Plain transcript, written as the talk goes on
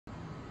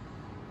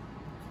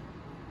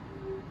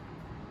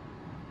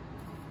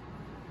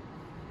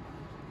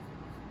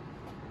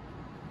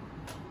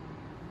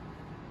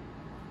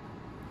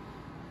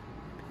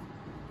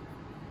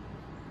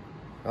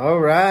All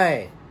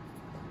right.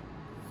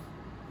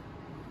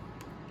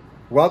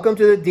 Welcome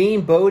to the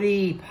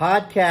DeanBodi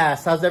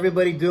podcast. How's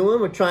everybody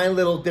doing? We're trying a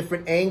little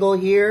different angle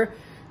here,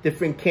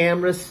 different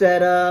camera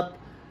setup,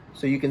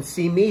 so you can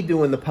see me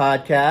doing the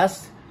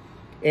podcast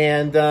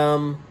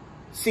and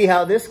see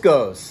how this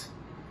goes.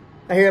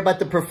 I hear about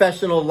the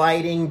professional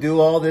lighting, do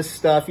all this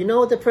stuff. You know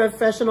what the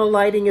professional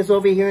lighting is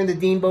over here in the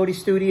DeanBodi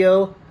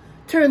studio?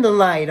 Turn the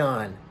light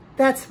on.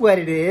 That's what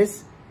it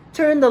is.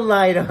 Turn the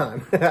light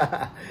on.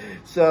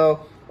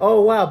 So,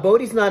 oh wow,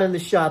 Bodhi's not in the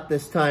shop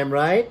this time,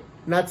 right?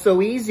 Not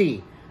so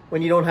easy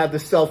when you don't have the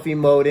selfie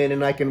mode in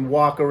and I can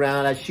walk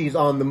around as she's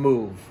on the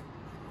move.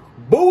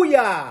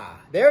 Booyah!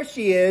 There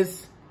she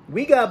is.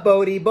 We got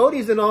Bodhi.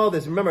 Bodhi's in all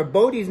this. Remember,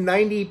 Bodhi's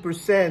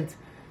 90%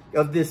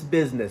 of this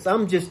business.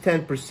 I'm just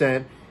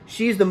 10%.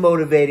 She's the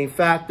motivating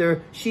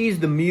factor. She's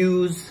the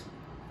muse.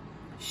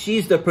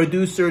 She's the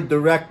producer,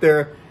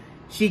 director.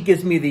 She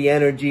gives me the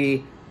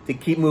energy to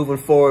keep moving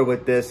forward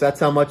with this. That's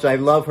how much I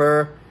love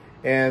her.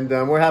 And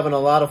we're having a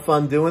lot of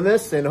fun doing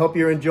this, and hope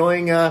you're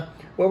enjoying what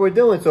we're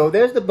doing. So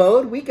there's the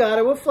boat. We got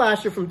her. We'll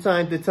flash her from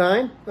time to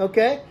time,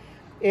 okay?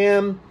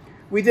 And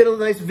we did a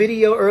nice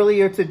video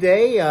earlier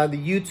today, the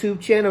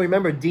YouTube channel.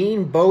 Remember,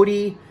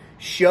 DeanBodi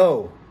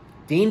Show.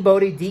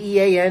 DeanBodi,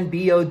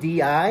 DeanBodi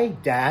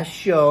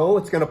 -show.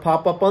 It's going to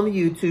pop up on the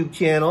YouTube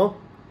channel.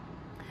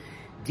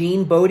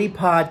 DeanBodi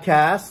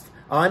Podcast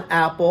on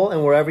Apple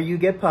and wherever you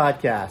get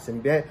podcasts.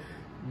 And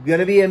going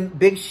to be a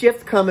big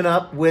shift coming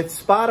up with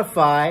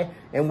Spotify,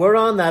 and we're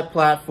on that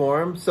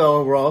platform.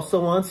 So we're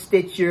also on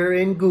Stitcher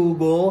and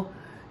Google,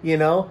 you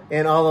know,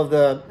 and all of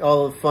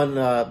the fun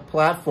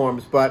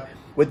platforms. But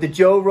with the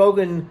Joe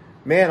Rogan,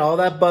 man, all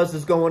that buzz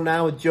is going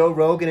now with Joe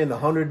Rogan and the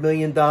 $100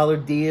 million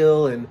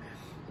deal. And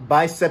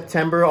by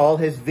September, all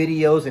his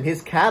videos and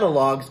his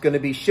catalog is going to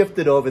be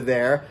shifted over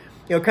there.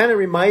 You know, kind of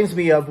reminds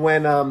me of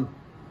when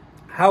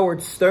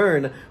Howard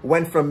Stern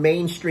went from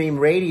mainstream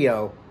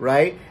radio,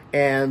 right?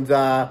 And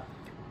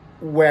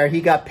where he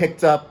got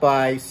picked up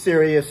by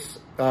Sirius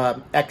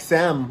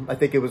XM, I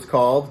think it was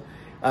called,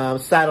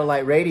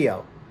 satellite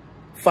radio.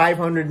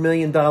 $500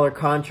 million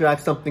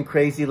contract, something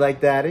crazy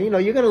like that. And, you know,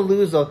 you're going to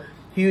lose a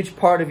huge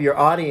part of your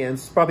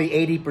audience, probably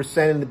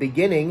 80% in the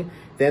beginning.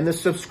 Then the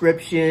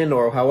subscription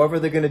or however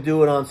they're going to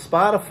do it on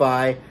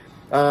Spotify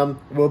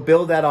will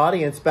build that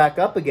audience back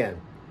up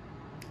again.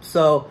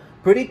 So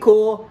pretty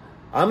cool.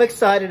 I'm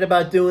excited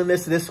about doing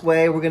this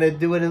way. We're going to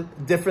do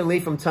it differently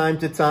from time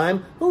to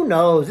time. Who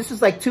knows? This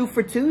is like 2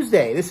 for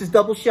Tuesday. This is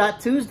Double Shot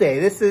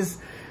Tuesday. This is,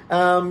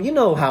 you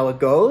know how it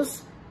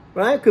goes,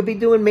 right? Could be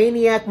doing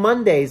Maniac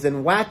Mondays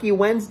and Wacky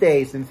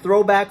Wednesdays and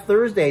Throwback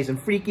Thursdays and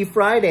Freaky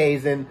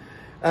Fridays and,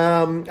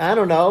 I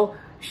don't know,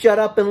 Shut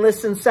Up and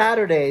Listen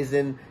Saturdays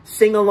and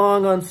Sing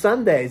Along on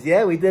Sundays.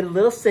 Yeah, we did a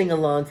little sing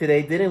along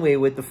today, didn't we,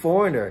 with The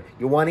Foreigner?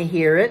 You want to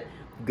hear it?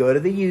 Go to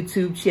the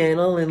YouTube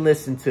channel and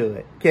listen to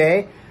it,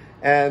 okay?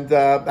 And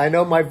I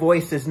know my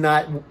voice is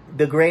not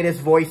the greatest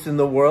voice in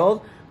the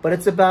world, but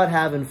it's about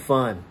having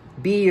fun.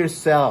 Be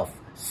yourself.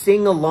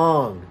 Sing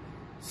along.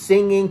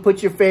 Singing,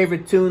 put your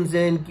favorite tunes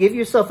in. Give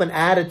yourself an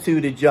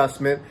attitude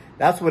adjustment.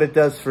 That's what it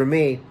does for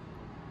me.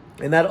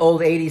 And that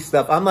old 80s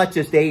stuff, I'm not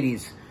just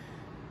 80s.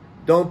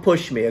 Don't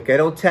push me, okay?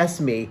 Don't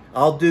test me.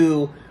 I'll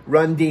do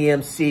Run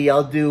DMC.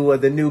 I'll do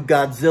the new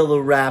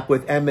Godzilla rap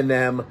with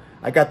Eminem.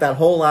 I got that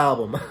whole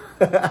album.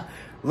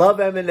 Love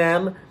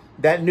Eminem.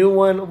 That new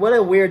one, what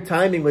a weird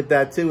timing with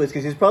that too, is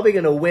because he's probably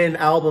going to win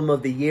Album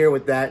of the Year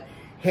with that,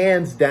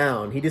 hands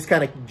down. He just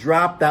kind of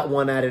dropped that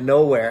one out of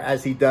nowhere,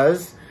 as he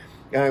does.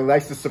 He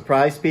likes to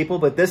surprise people,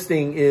 but this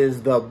thing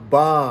is the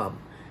bomb.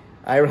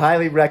 I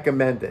highly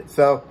recommend it.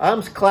 So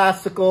I'm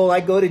classical. I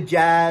go to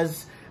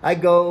jazz. I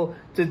go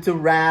to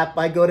rap.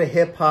 I go to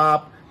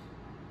hip-hop.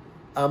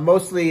 I'm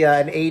mostly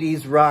an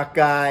 80s rock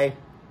guy.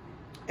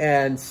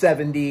 And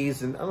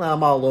 70s, and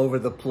I'm all over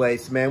the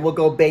place, man. We'll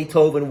go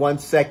Beethoven 1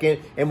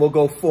 second, and we'll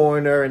go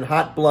Foreigner and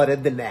Hot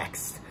Blooded the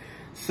next.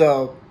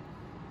 So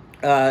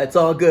it's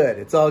all good.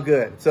 It's all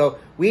good. So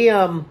we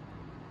have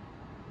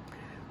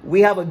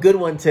a good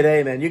one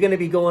today, man. You're going to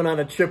be going on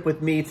a trip with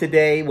me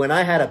today. When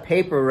I had a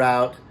paper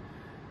route,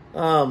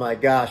 oh my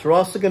gosh. We're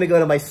also going to go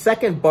to my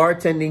second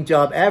bartending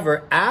job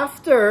ever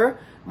after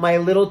my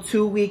little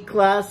 2-week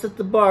class at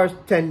the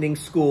bartending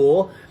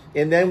school.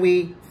 And then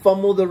we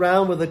fumbled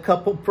around with a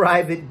couple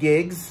private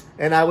gigs,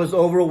 and I was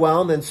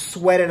overwhelmed and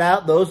sweated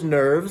out those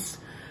nerves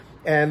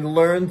and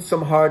learned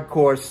some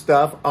hardcore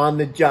stuff on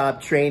the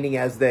job training,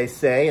 as they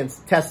say, and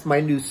test my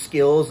new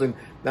skills. And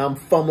now I'm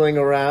fumbling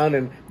around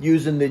and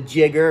using the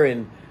jigger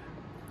and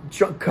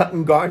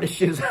cutting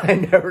garnishes I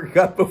never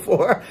cut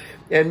before,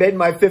 and made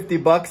my 50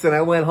 bucks, and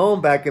I went home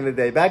back in the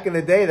day. Back in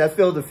the day, that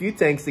filled a few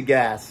tanks of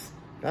gas.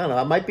 I don't know,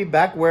 I might be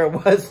back where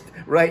it was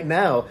right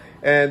now,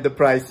 and the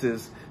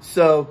prices.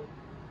 So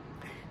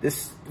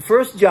this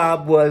first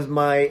job was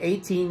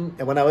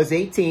when I was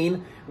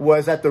 18,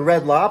 was at the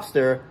Red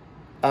Lobster.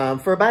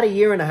 For about 1.5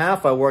 years,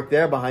 I worked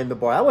there behind the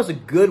bar. That was a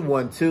good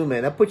one too,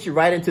 man. That puts you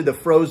right into the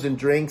frozen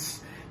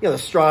drinks, you know, the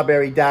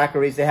strawberry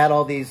daiquiris. They had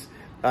all these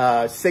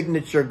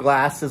signature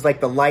glasses like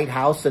the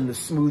Lighthouse and the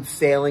Smooth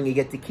Sailing. You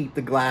get to keep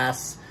the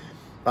glass.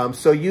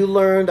 So you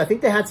learned, I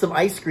think they had some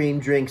ice cream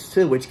drinks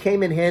too, which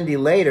came in handy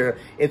later.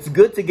 It's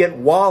good to get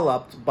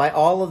walloped by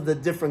all of the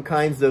different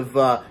kinds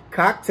of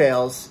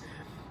cocktails,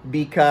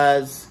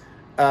 because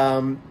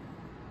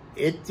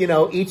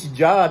each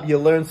job you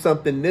learn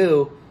something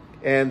new,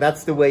 and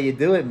that's the way you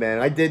do it, man.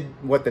 I did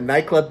the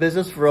nightclub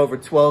business for over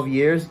 12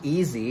 years,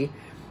 easy.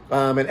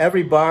 And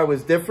every bar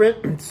was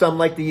different. Some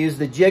like to use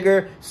the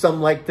jigger.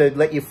 Some like to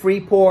let you free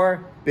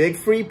pour. Big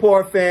free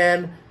pour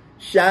fan.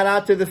 Shout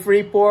out to the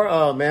free pour.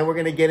 Oh, man, we're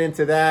going to get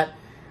into that.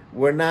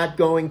 We're not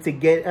going to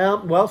get...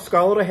 well,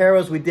 Scarlett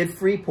O'Hara's, we did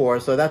free pour,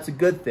 so that's a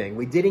good thing.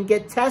 We didn't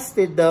get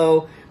tested,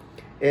 though,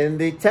 in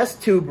the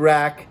test tube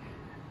rack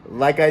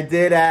like I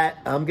did at,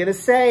 I'm going to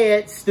say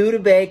it,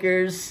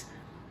 Studebaker's.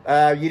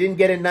 You didn't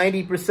get a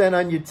 90%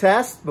 on your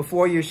test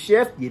before your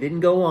shift. You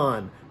didn't go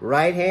on.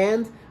 Right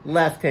hand,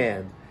 left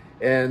hand.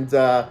 And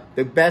the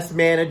best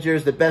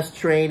managers, the best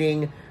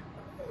training,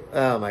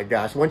 oh my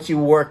gosh, once you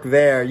work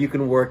there, you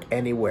can work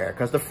anywhere.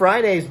 Because the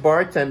Fridays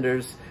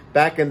bartenders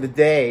back in the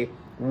day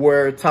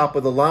were top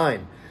of the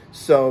line.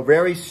 So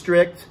very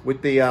strict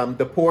with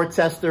the pour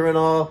tester and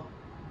all.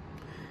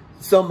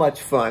 So much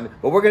fun.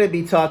 But we're going to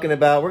be talking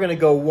about, we're going to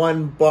go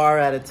one bar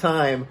at a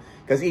time,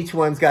 because each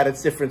one's got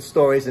its different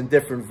stories and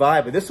different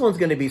vibe. But this one's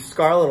going to be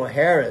Scarlett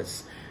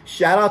O'Hara's.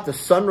 Shout out to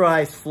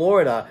Sunrise,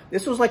 Florida.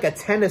 This was like a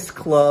tennis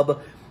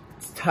club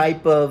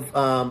type of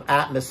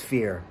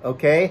atmosphere,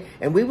 okay?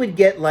 And we would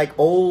get like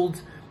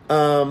old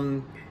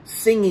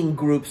singing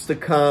groups to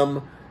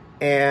come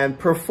and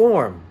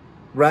perform,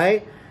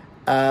 right?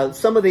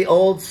 Some of the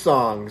old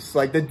songs,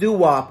 like the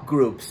doo-wop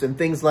groups and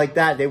things like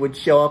that, they would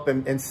show up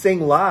and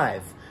sing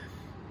live.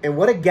 And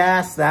what a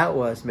gas that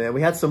was, man.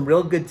 We had some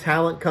real good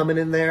talent coming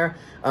in there.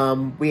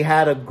 We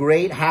had a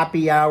great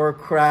happy hour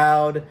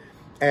crowd,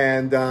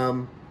 and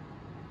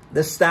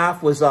the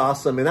staff was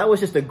awesome. And that was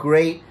just a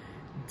great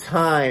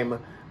time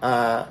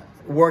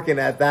working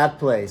at that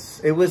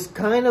place. It was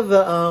kind of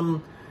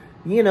a,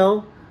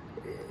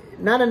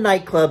 not a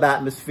nightclub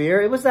atmosphere.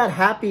 It was that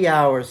happy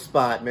hour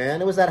spot,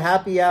 man. It was that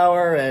happy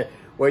hour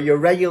where your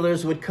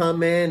regulars would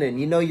come in, and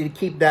you'd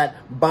keep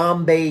that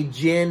Bombay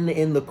gin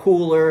in the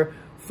cooler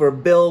for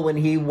Bill when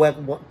he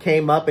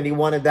came up and he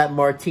wanted that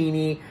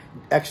martini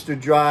extra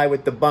dry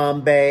with the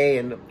Bombay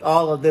and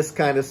all of this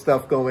kind of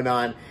stuff going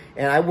on.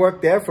 And I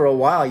worked there for a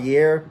while,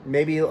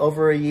 maybe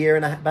over a year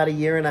and about a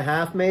year and a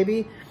half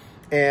maybe.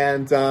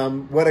 And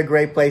what a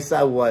great place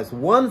that was.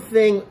 One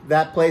thing,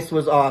 that place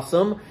was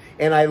awesome.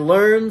 And I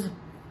learned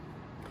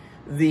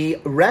the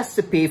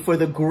recipe for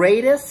the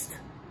greatest,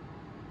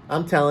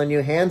 I'm telling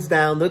you, hands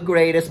down, the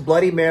greatest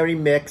Bloody Mary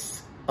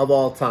mix of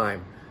all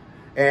time.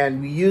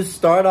 And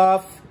start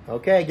off,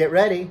 okay, get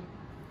ready.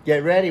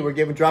 Get ready. We're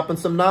dropping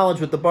some knowledge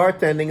with the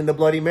bartending and the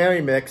Bloody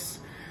Mary mix.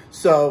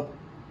 So,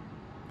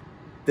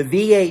 the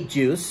V8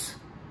 juice,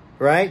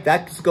 right?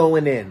 That's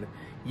going in.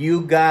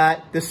 You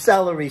got the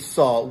celery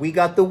salt. We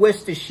got the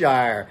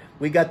Worcestershire.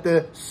 We got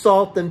the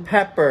salt and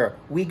pepper.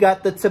 We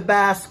got the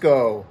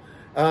Tabasco.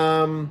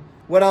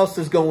 What else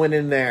is going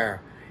in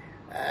there?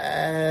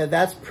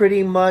 That's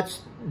pretty much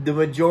the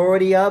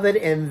majority of it.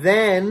 And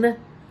then,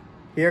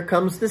 here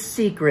comes the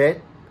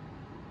secret.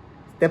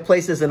 That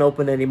place isn't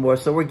open anymore,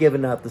 so we're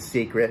giving out the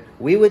secret.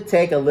 We would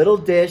take a little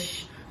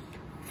dish,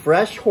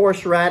 fresh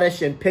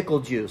horseradish and pickle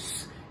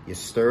juice. You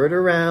stir it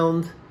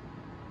around,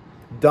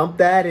 dump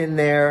that in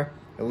there,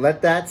 and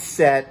let that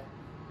set.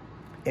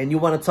 And you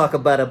want to talk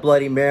about a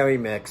Bloody Mary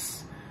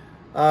mix.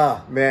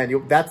 Ah,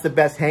 man, that's the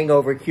best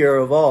hangover cure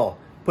of all.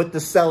 Put the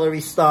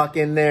celery stalk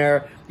in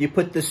there. You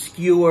put the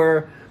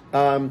skewer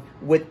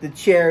with the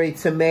cherry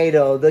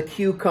tomato, the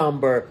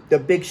cucumber, the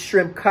big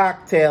shrimp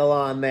cocktail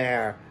on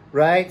there,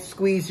 right?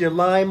 Squeeze your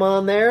lime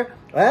on there.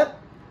 Well,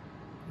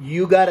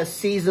 you got to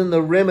season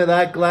the rim of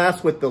that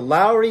glass with the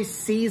Lowry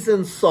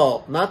seasoned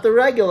salt, not the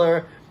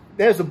regular.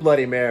 There's a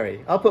Bloody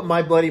Mary. I'll put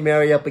my Bloody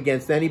Mary up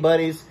against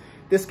anybody's.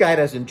 This guy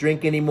doesn't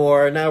drink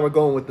anymore. Now we're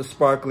going with the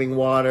sparkling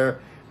water,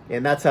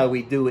 and that's how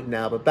we do it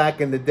now. But back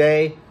in the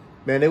day,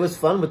 man, it was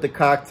fun with the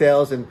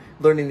cocktails and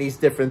learning these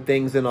different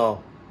things and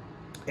all.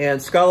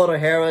 And Scarlett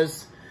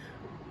O'Hara's,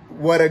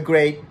 what a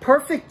great,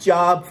 perfect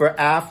job for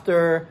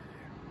after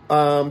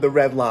the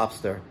Red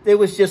Lobster. It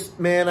was just,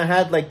 man, I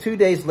had like 2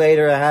 days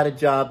later, I had a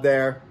job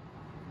there.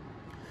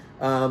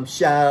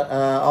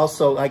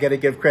 Also, I got to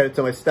give credit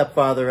to my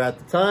stepfather at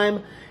the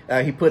time.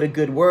 He put a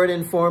good word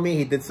in for me.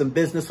 He did some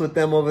business with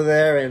them over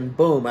there, and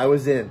boom, I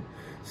was in.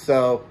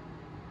 So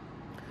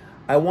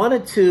I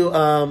wanted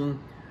to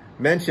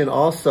mention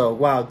also,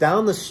 wow,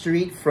 down the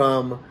street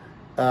from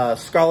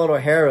Scarlett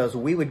O'Hara's,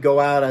 we would go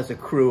out as a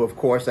crew, of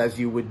course, as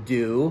you would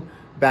do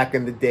back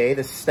in the day.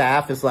 The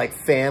staff is like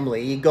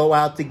family. You go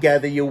out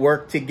together, you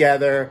work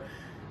together.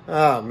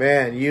 Oh,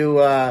 man, you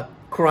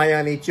cry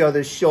on each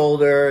other's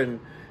shoulder and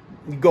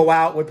go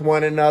out with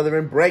one another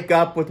and break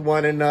up with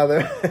one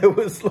another. It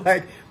was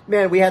like,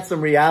 man, we had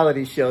some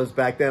reality shows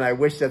back then. I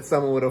wish that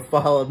someone would have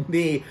followed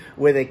me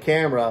with a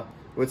camera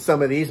with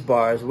some of these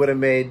bars. Would have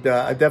made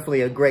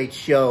definitely a great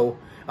show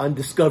on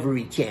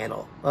Discovery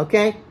Channel,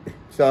 okay?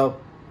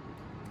 So,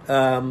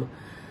 down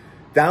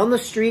the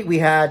street, we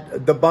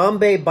had the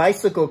Bombay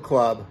Bicycle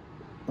Club.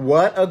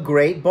 What a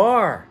great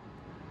bar.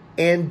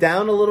 And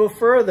down a little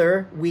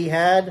further, we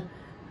had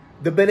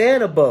the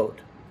Banana Boat.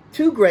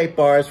 Two great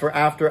bars for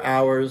after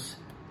hours.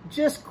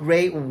 Just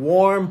great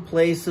warm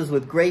places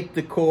with great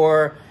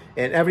decor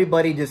and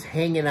everybody just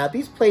hanging out.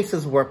 These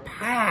places were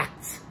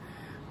packed.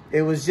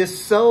 It was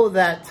just so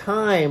that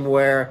time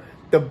where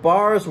the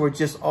bars were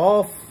just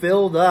all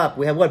filled up.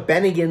 We had, what,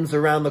 Bennigan's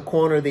around the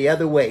corner the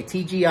other way.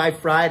 TGI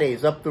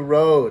Fridays up the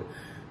road.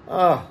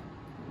 Oh,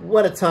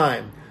 what a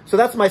time. So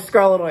that's my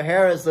Scarlett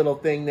O'Hara's little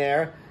thing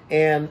there.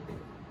 And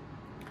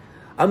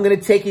I'm going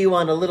to take you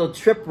on a little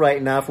trip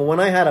right now for when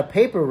I had a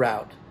paper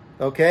route,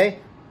 okay?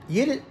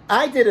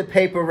 I did a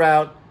paper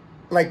route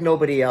like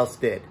nobody else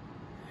did.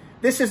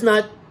 This is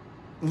not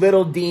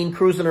little Dean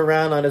cruising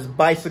around on his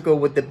bicycle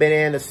with the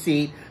banana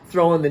seat,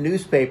 throwing the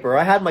newspaper.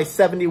 I had my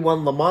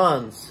 71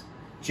 Lemans,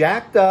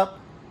 jacked up,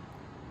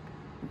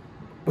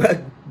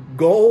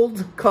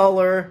 gold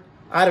color.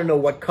 I don't know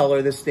what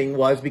color this thing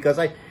was because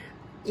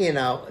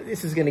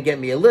this is going to get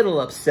me a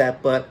little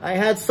upset, but I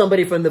had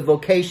somebody from the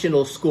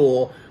vocational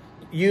school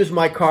use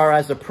my car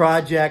as a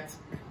project,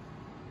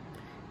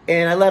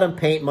 and I let him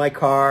paint my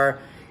car,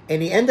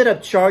 and he ended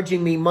up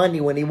charging me money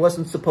when he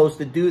wasn't supposed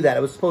to do that. It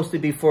was supposed to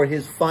be for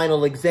his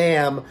final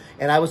exam,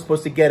 and I was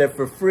supposed to get it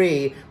for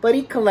free, but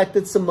he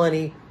collected some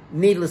money.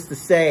 Needless to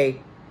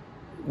say,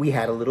 we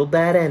had a little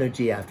bad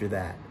energy after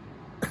that.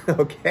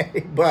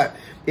 Okay, but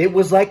it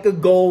was like a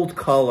gold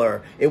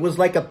color. It was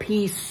like a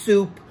pea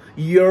soup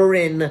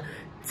urine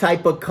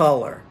type of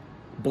color.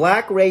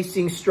 Black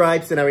racing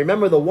stripes, and I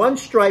remember the one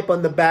stripe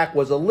on the back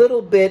was a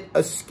little bit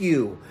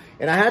askew.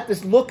 And I had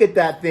to look at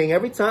that thing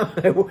every time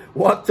I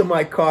walked to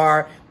my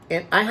car,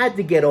 and I had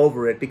to get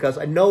over it because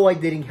I know I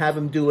didn't have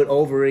him do it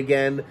over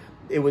again.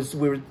 We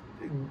were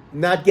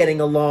not getting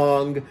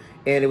along,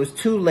 and it was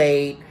too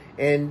late,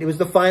 and it was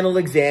the final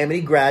exam, and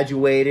he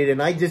graduated,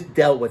 and I just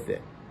dealt with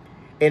it.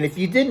 And if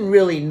you didn't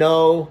really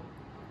know,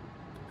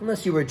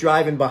 unless you were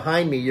driving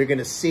behind me, you're going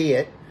to see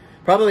it.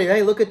 Probably,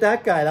 hey, look at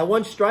that guy. That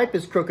one stripe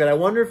is crooked. I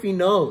wonder if he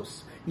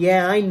knows.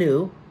 Yeah, I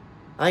knew.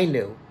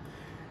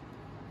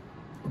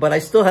 But I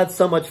still had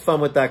so much fun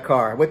with that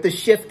car. With the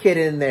shift kit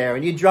in there,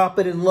 and you drop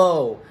it in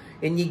low,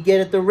 and you get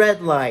at the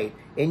red light,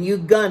 and you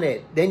gun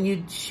it. Then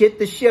you hit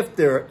the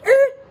shifter.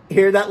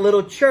 Hear that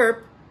little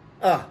chirp.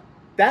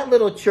 That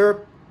little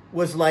chirp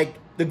was like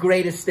the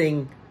greatest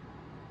thing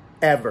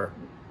ever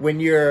when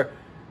you're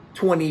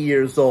 20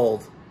 years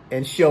old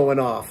and showing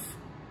off.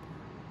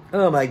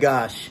 Oh my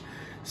gosh.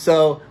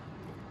 So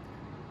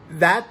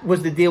that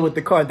was the deal with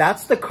the car.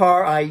 That's the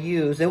car I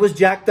used. It was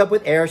jacked up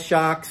with air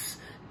shocks.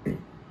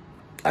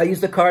 I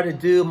used the car to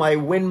do my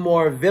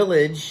Winmore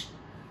Village.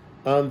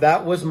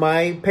 That was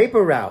my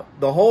paper route,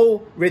 the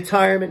whole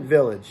retirement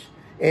village.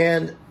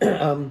 And,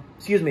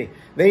 excuse me,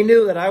 they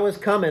knew that I was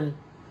coming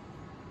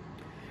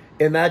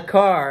in that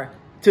car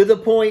to the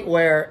point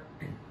where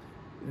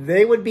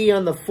they would be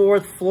on the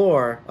 4th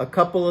floor, a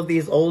couple of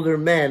these older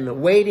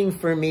men, waiting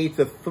for me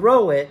to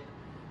throw it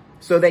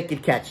so they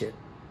could catch it.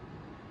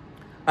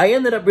 I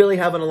ended up really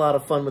having a lot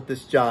of fun with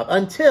this job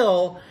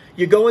until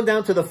you're going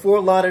down to the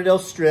Fort Lauderdale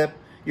Strip,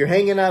 you're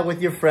hanging out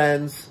with your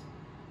friends,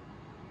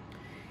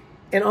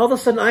 and all of a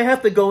sudden I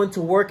have to go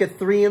into work at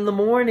 3 in the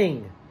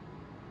morning.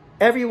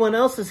 Everyone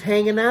else is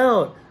hanging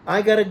out.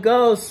 I gotta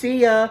go. See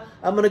ya.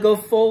 I'm gonna go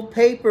fold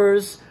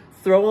papers,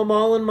 throw them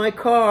all in my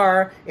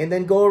car, and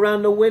then go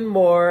around to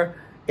Winmore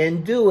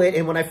and do it.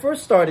 And when I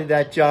first started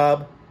that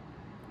job,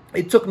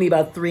 it took me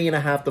about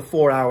 3.5 to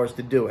 4 hours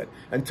to do it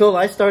until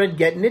I started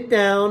getting it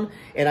down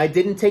and I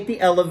didn't take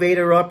the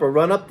elevator up or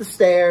run up the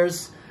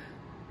stairs.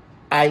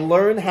 I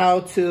learned how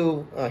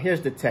to,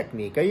 here's the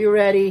technique. Are you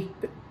ready?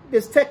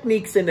 There's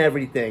techniques in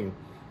everything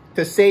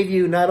to save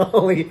you not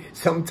only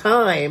some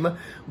time,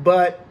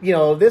 but,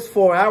 this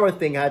 4-hour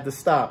thing had to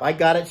stop. I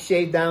got it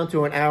shaved down to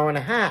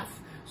 1.5 hours.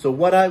 So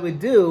what I would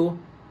do,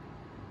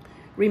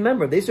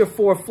 remember, these are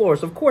 4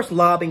 floors. Of course,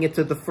 lobbing it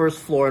to the 1st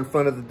floor in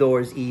front of the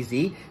door is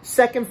easy.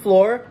 2nd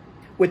floor,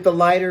 with the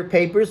lighter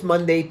papers,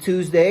 Monday,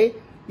 Tuesday,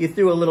 you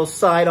threw a little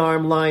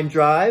sidearm line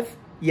drive.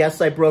 Yes,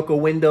 I broke a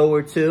window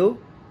or 2.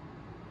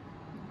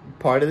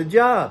 Part of the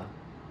job.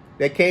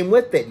 That came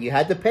with it. You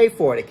had to pay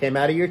for it. It came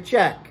out of your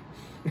check.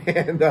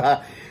 And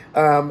the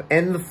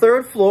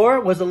 3rd floor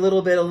was a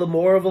little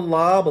more of a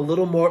lob, a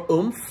little more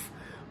oomph.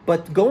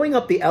 But going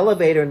up the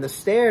elevator and the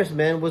stairs,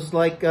 man, was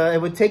like,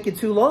 it would take you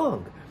too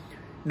long.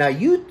 Now,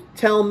 you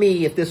tell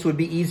me if this would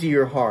be easy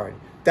or hard.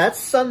 That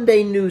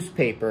Sunday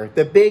newspaper,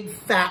 the big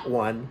fat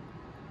one,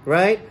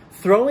 right?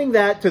 Throwing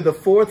that to the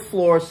 4th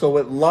floor so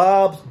it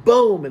lobs,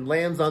 boom, and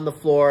lands on the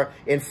floor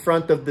in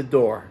front of the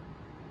door.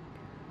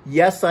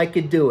 Yes, I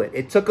could do it.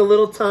 It took a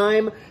little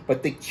time,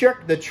 but the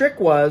trick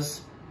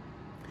was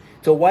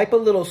to wipe a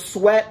little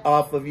sweat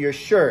off of your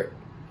shirt.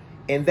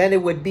 And then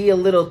it would be a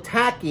little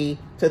tacky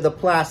to the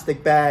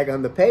plastic bag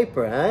on the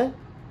paper, huh?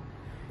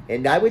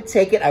 And I would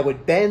take it, I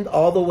would bend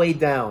all the way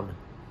down.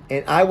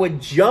 and I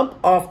would jump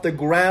off the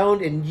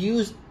ground and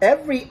use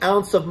every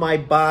ounce of my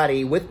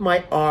body with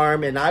my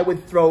arm, and I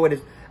would throw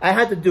it. I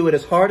had to do it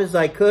as hard as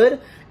I could,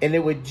 and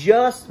it would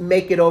just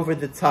make it over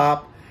the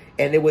top,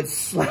 and it would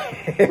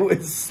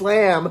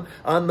slam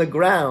on the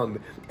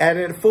ground. And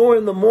at 4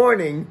 in the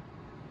morning,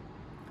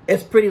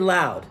 it's pretty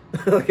loud,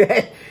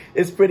 okay?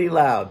 It's pretty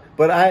loud.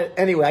 But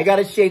anyway, I got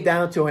it shaved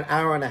down to an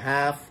hour and a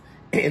half.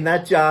 In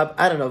that job,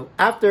 I don't know,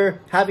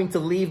 after having to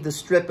leave the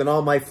strip and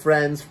all my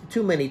friends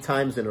too many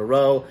times in a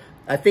row,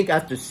 I think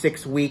after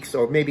 6 weeks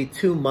or maybe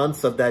 2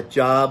 months of that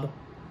job,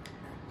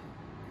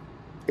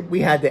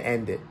 we had to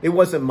end it. It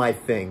wasn't my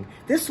thing.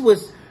 This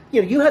was,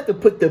 you know, you had to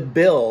put the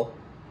bill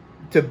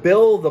to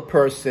bill the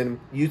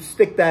person. You'd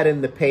stick that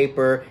in the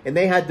paper and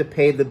they had to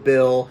pay the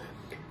bill.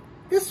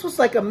 This was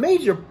like a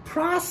major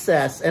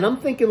process. And I'm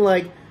thinking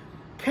like,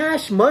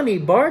 cash money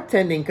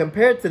bartending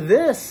compared to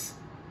this,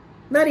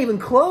 not even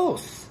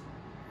close.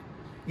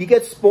 You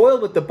get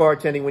spoiled with the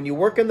bartending when you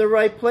work in the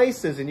right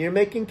places and you're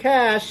making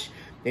cash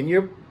and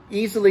you're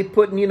easily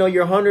putting, you know,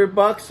 your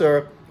 $100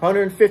 or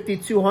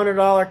 $150,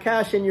 $200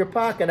 cash in your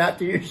pocket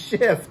after your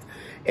shift.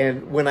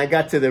 And when I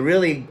got to the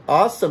really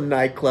awesome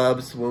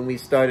nightclubs, when we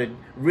started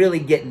really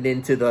getting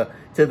into the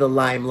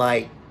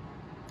limelight,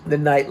 the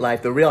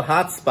nightlife, the real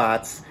hot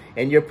spots,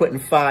 and you're putting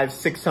 $500,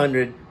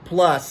 $600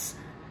 plus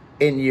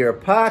in your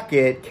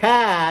pocket,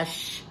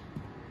 cash,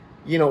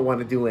 you don't want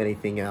to do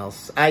anything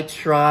else. I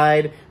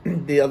tried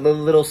the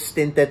little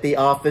stint at the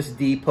Office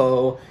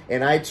Depot,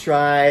 and I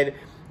tried,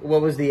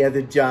 what was the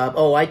other job?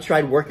 Oh, I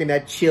tried working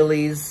at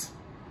Chili's.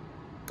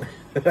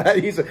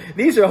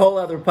 These are whole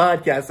other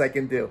podcasts I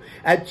can do.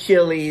 At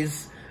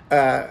Chili's,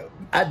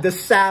 at the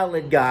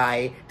salad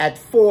guy, at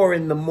 4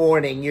 in the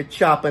morning, you're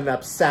chopping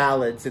up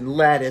salads and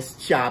lettuce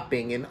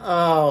chopping, and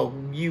oh,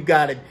 you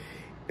got it.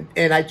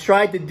 And I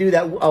tried to do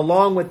that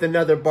along with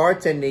another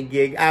bartending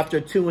gig after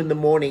 2 in the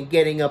morning,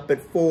 getting up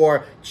at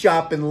 4,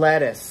 chopping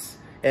lettuce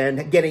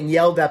and getting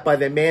yelled at by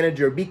the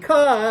manager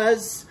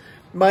because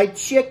my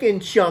chicken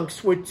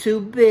chunks were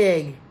too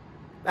big.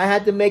 I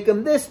had to make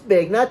them this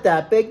big, not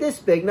that big, this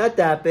big, not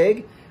that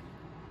big.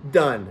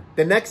 Done.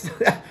 The next,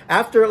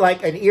 after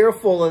like an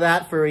earful of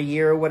that for a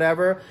year or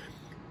whatever,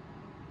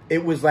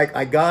 it was like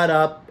I got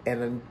up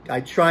and I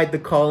tried the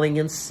calling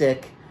in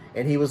sick.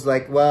 And he was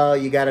like, well,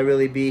 you got to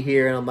really be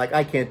here. And I'm like,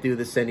 I can't do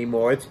this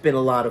anymore. It's been a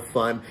lot of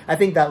fun. I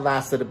think that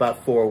lasted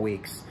about 4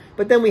 weeks.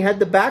 But then we had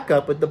the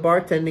backup with the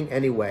bartending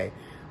anyway.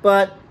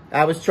 But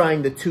I was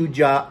trying the 2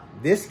 job.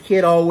 This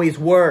kid always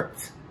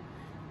worked.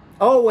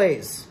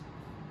 Always.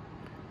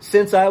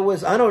 Since I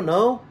was, I don't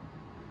know,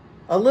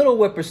 a little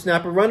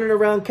whippersnapper running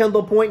around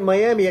Kendall Point in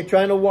Miami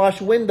trying to wash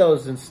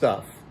windows and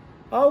stuff.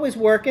 Always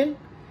working.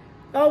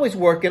 Always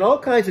working. All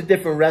kinds of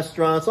different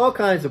restaurants, all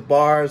kinds of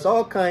bars,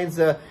 all kinds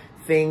of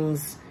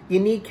things. You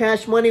need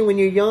cash money when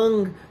you're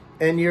young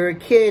and you're a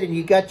kid and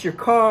you got your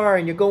car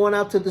and you're going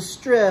out to the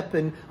strip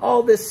and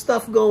all this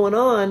stuff going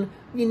on.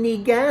 You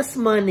need gas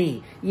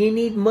money. You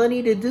need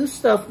money to do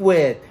stuff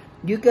with.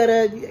 You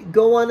gotta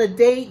go on a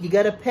date. You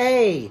gotta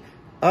pay.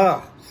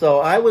 So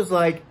I was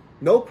like,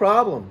 no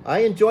problem. I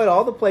enjoyed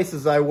all the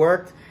places I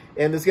worked,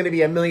 and there's going to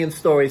be a million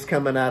stories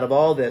coming out of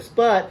all this.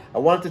 But I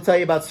wanted to tell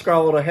you about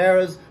Scarlett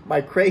O'Hara's,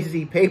 my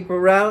crazy paper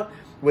route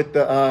with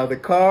the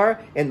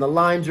car and the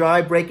line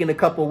drive, breaking a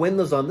couple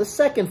windows on the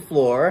 2nd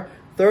floor.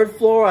 3rd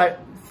floor,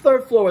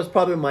 3rd floor was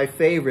probably my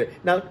favorite.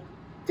 Now,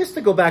 just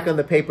to go back on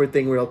the paper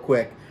thing real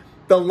quick,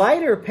 the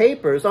lighter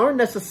papers aren't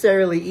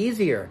necessarily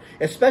easier,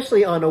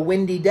 especially on a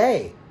windy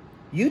day.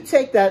 You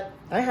take that,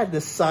 I had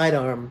this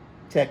sidearm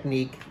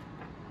technique.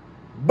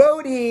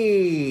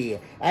 DeanBodi!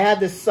 I had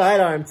this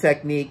sidearm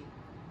technique,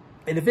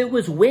 and if it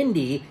was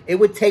windy, it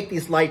would take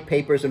these light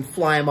papers and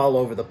fly them all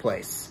over the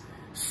place.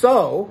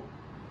 So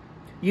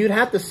you'd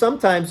have to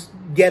sometimes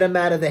get them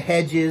out of the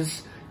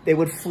hedges. They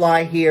would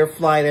fly here,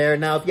 fly there.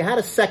 Now, if you had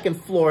a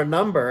 2nd floor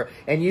number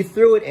and you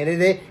threw it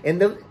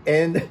and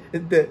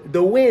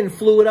the wind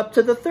flew it up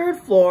to the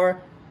 3rd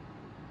floor,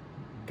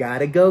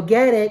 gotta go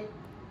get it.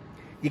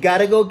 You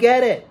gotta go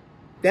get it.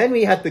 Then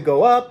we have to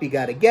go up. You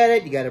gotta get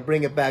it. You gotta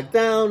bring it back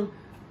down.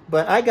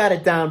 But I got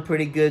it down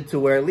pretty good to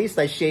where at least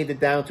I shaved it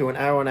down to an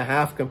hour and a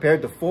half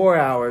compared to 4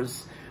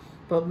 hours.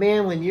 But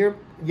man, when you're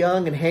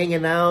young and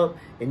hanging out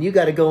and you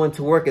got to go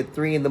into work at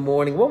 3 in the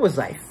morning, what was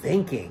I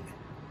thinking?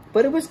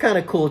 But it was kind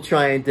of cool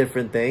trying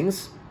different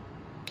things.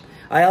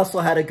 I also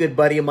had a good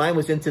buddy of mine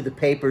was into the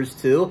papers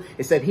too.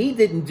 Except he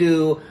didn't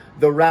do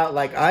the route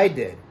like I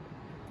did.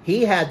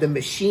 He had the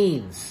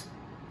machines,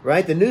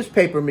 right? The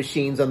newspaper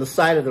machines on the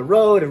side of the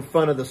road in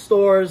front of the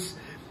stores.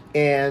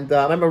 And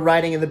I remember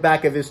riding in the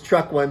back of his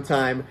truck one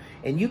time,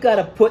 and you got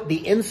to put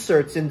the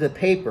inserts into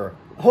paper.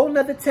 Whole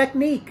nother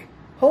technique,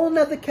 whole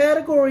nother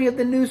category of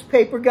the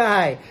newspaper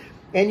guy.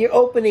 And you're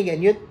opening it,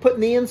 and you're putting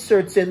the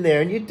inserts in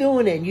there, and you're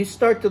doing it, and you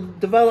start to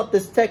develop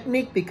this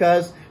technique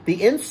because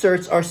the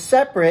inserts are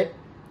separate.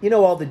 You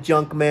know, all the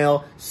junk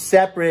mail,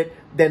 separate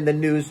than the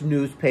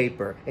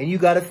newspaper. And you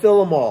got to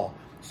fill them all.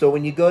 So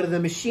when you go to the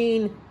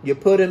machine, you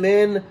put them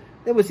in,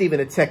 There was even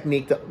a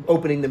technique to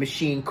opening the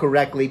machine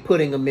correctly,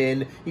 putting them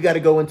in. You got to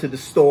go into the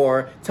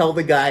store, tell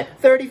the guy,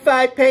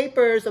 35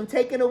 papers, I'm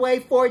taking away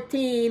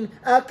 14.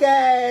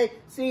 Okay,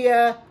 see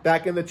ya.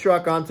 Back in the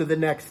truck, on to the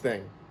next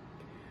thing.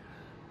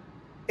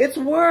 It's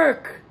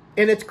work,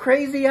 and it's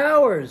crazy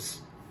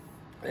hours.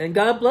 And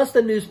God bless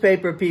the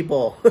newspaper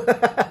people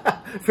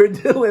for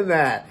doing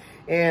that.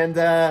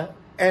 And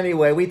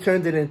anyway, we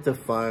turned it into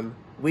fun.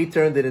 We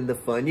turned it into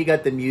fun. You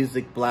got the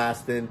music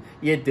blasting.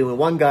 You're doing,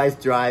 one guy's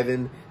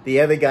driving,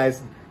 the other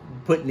guy's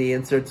putting the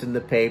inserts in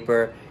the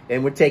paper,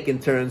 and we're taking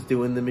turns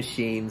doing the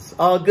machines.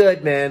 All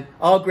good, man.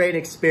 All great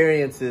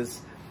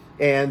experiences.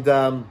 And,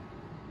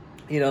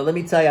 you know, let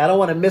me tell you, I don't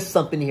want to miss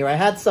something here. I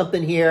had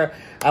something here.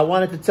 I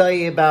wanted to tell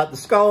you about the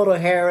Scarlett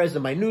O'Haras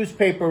and my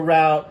newspaper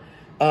route,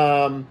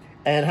 and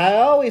how it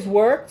always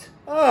worked.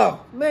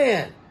 Oh,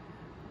 man.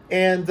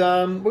 And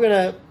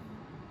we're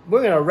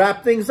gonna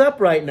wrap things up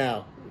right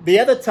now. The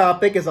other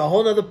topic is a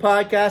whole nother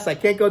podcast. I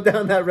can't go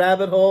down that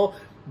rabbit hole,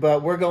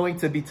 but we're going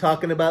to be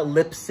talking about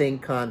lip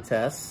sync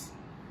contests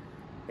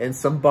and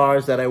some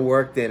bars that I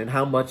worked in and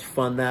how much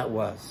fun that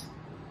was.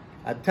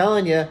 I'm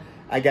telling you,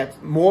 I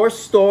got more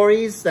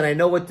stories than I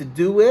know what to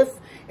do with.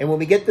 And when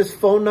we get this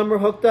phone number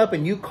hooked up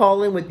and you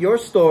call in with your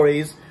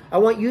stories, I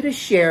want you to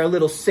share a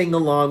little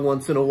sing-along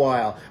once in a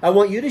while. I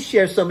want you to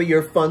share some of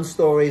your fun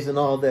stories and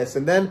all this.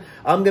 And then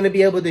I'm going to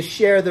be able to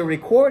share the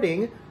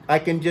recording. I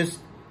can just,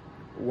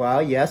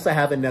 well, yes, I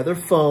have another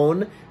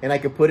phone, and I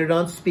can put it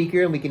on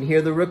speaker, and we can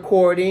hear the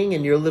recording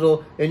and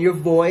your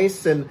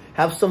voice and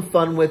have some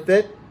fun with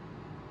it.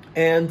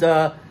 And,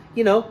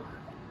 you know,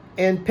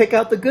 and pick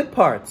out the good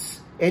parts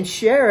and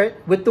share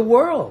it with the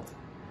world.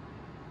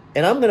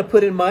 And I'm going to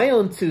put in my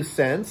own 2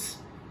 cents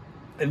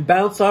and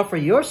bounce off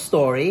of your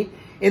story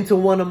into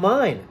one of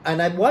mine.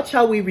 And I watch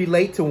how we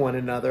relate to one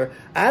another.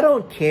 I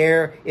don't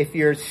care if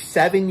you're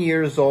 7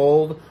 years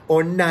old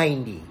or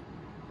 90,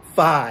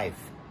 5,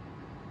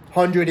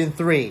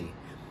 103.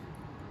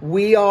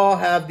 We all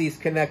have these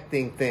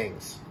connecting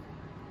things.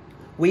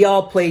 We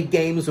all played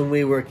games when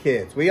we were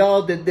kids. We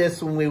all did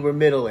this when we were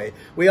middle-aged.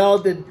 We all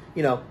did,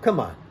 you know, come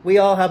on. We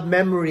all have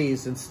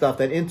memories and stuff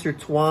that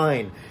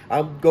intertwine.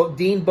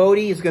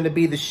 DeanBodi is going to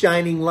be the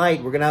shining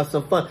light. We're going to have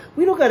some fun.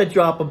 We don't got to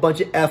drop a bunch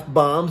of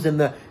F-bombs and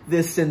the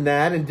this and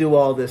that and do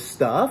all this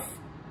stuff.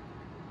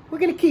 We're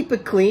going to keep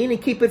it clean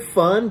and keep it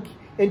fun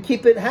and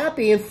keep it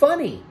happy and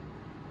funny.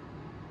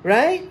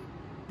 Right?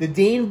 The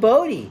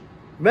DeanBodi.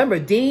 Remember,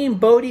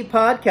 DeanBodi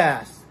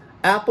Podcast.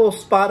 Apple,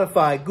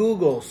 Spotify,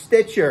 Google,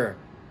 Stitcher.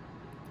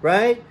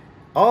 Right?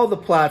 All the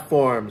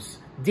platforms.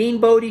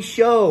 DeanBodi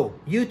Show.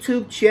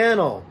 YouTube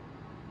channel.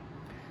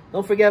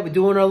 Don't forget, we're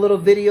doing our little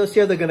videos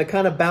here. They're going to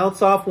kind of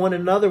bounce off one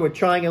another. We're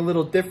trying a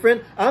little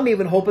different. I'm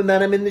even hoping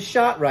that I'm in the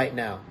shot right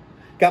now.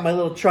 Got my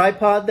little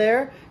tripod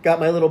there. Got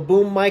my little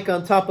boom mic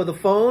on top of the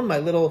phone. My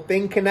little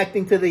thing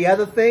connecting to the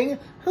other thing.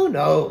 Who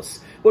knows?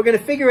 We're going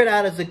to figure it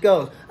out as it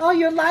goes. Oh,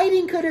 your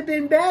lighting could have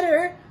been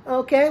better.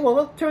 Okay, well,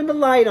 we'll turn the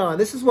light on.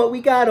 This is what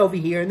we got over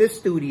here in this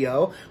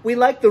studio. We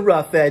like the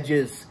rough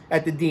edges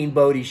at the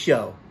DeanBodi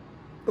Show.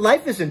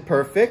 Life isn't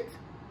perfect.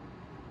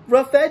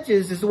 Rough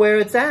edges is where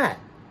it's at.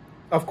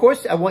 Of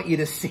course, I want you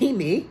to see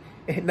me,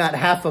 not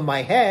half of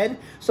my head.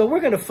 So we're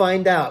going to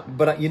find out.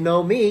 But you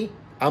know me,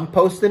 I'm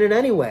posting it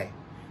anyway.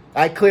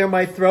 I clear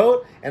my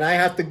throat and I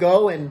have to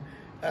go and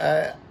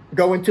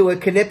go into a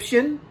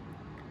conniption.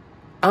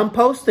 I'm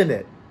posting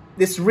it.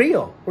 It's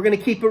real. We're going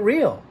to keep it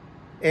real.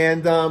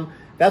 And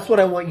that's what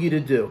I want you to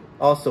do.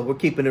 Also, we're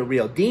keeping it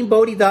real.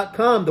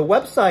 DeanBodi.com. The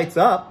website's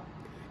up.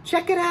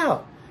 Check it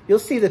out. You'll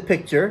see the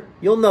picture.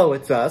 You'll know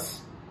it's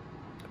us.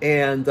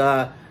 And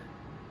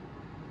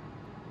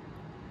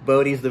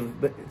Bodie's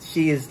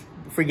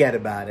forget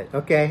about it,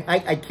 okay?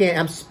 I can't,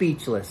 I'm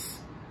speechless.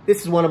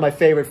 This is one of my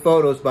favorite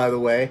photos, by the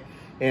way.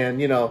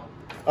 And, you know,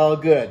 all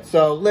good.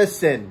 So,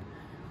 listen.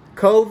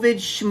 COVID,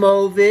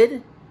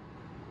 schmovid,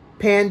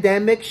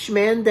 pandemic,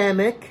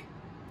 schmandemic,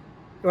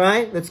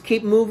 right? Let's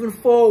keep moving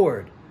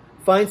forward.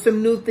 Find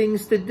some new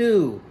things to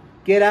do.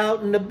 Get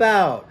out and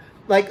about.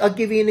 Like, I'll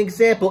give you an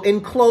example.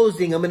 In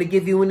closing, I'm going to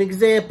give you an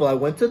example. I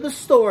went to the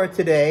store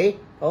today.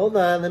 Hold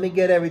on, let me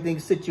get everything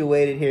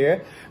situated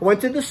here. I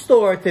went to the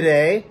store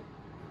today,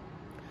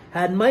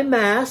 had my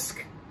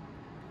mask,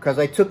 because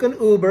I took an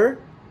Uber,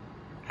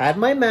 had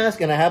my mask,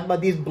 and I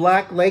have these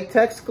black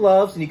latex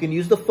gloves, and you can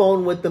use the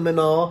phone with them and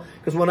all,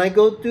 because when I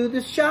go do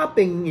this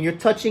shopping, and you're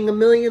touching a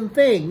million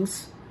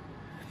things,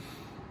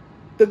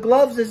 the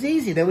gloves is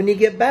easy. Then when you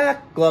get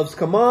back, gloves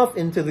come off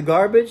into the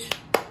garbage,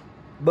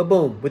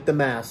 ba-boom, with the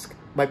mask.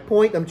 My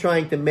point I'm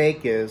trying to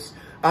make is,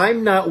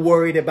 I'm not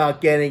worried about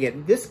getting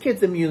it. This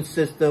kid's immune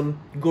system,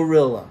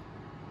 gorilla.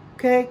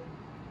 Okay?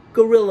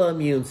 Gorilla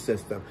immune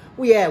system.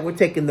 Well, yeah, we're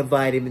taking the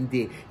vitamin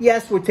D.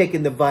 Yes, we're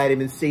taking the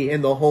vitamin C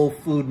and the whole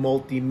food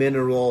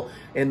multi-mineral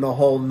and the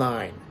whole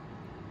 9.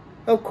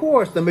 Of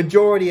course, the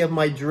majority of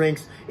my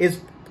drinks is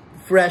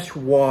fresh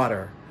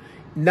water.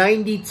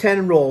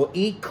 90-10 rule.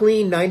 Eat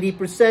clean,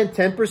 90%,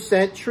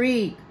 10%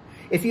 treat.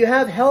 If you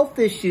have health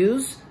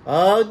issues,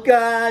 oh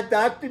God,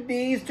 Dr.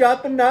 D's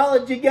dropping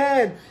knowledge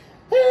again.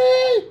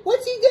 Hey,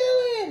 what's he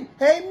doing?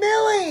 Hey,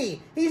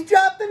 Millie, he's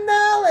dropping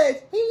knowledge.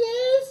 He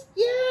is?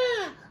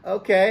 Yeah.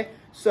 Okay,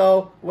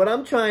 so what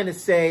I'm trying to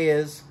say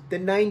is the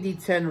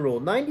 90-10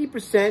 rule.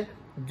 90%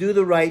 do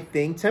the right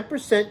thing,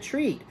 10%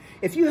 treat.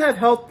 If you have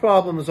health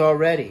problems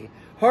already,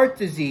 heart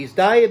disease,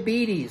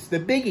 diabetes, the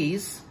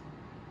biggies,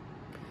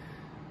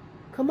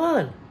 come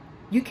on.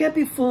 You can't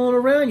be fooling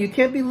around. You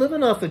can't be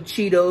living off of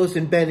Cheetos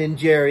and Ben &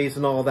 Jerry's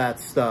and all that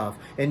stuff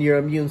and your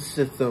immune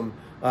system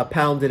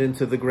pounded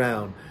into the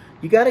ground.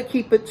 You got to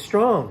keep it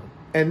strong.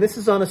 And this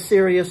is on a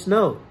serious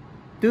note.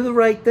 Do the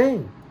right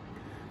thing.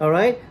 All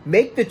right?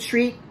 Make the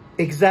treat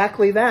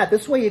exactly that.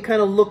 This way you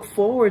kind of look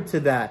forward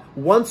to that.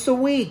 Once a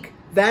week.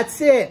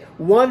 That's it.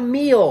 One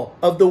meal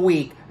of the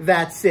week.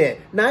 That's it.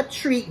 Not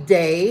treat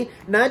day.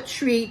 Not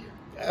treat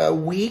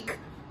week.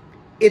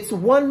 It's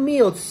one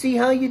meal. See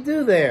how you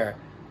do there.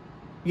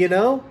 You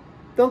know?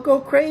 Don't go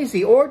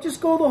crazy. Or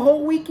just go the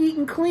whole week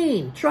eating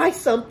clean. Try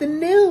something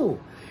new.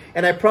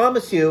 And I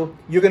promise you,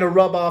 you're going to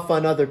rub off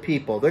on other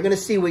people. They're going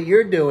to see what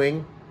you're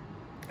doing.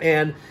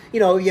 And, you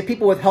know, you have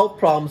people with health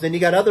problems and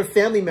you got other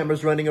family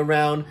members running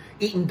around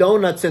eating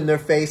donuts in their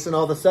face and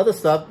all this other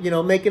stuff, you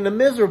know, making them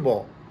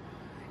miserable.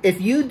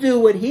 If you do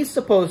what he's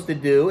supposed to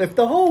do, if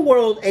the whole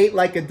world ate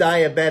like a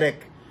diabetic,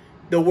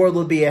 the world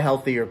would be a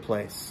healthier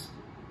place.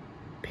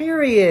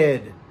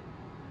 Period.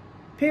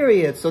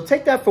 Period. So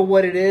take that for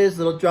what it is.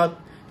 It'll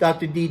drop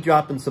Dr. D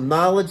dropping some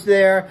knowledge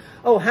there.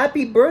 Oh,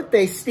 happy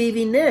birthday,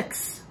 Stevie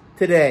Nicks,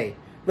 today.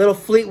 Little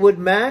Fleetwood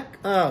Mac.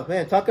 Oh,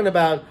 man, talking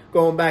about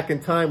going back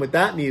in time with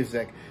that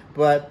music.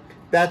 But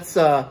that's,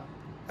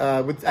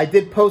 I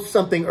did post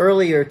something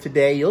earlier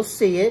today. You'll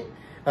see it,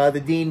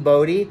 the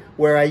DeanBodi,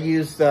 where I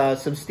used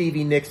some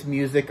Stevie Nicks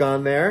music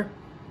on there.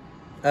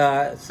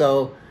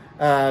 So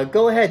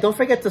go ahead. Don't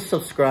forget to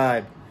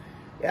subscribe.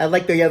 I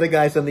like the other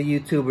guys on the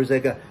YouTubers. They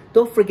go,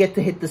 don't forget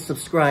to hit the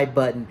subscribe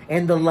button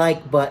and the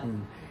like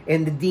button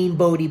and the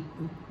DeanBodi,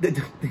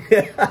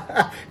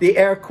 the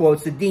air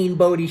quotes, the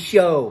DeanBodi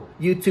Show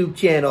YouTube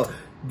channel,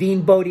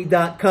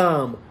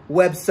 DeanBodi.com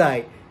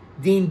website,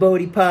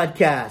 DeanBodi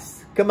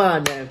Podcast. Come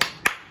on, man.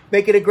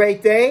 Make it a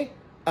great day.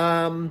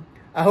 I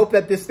hope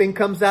that this thing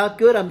comes out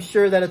good. I'm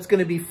sure that it's going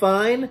to be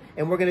fine,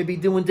 and we're going to be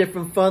doing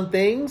different fun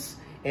things,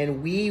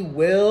 and we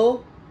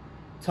will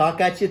talk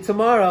at you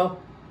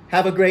tomorrow.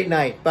 Have a great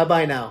night.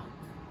 Bye-bye now.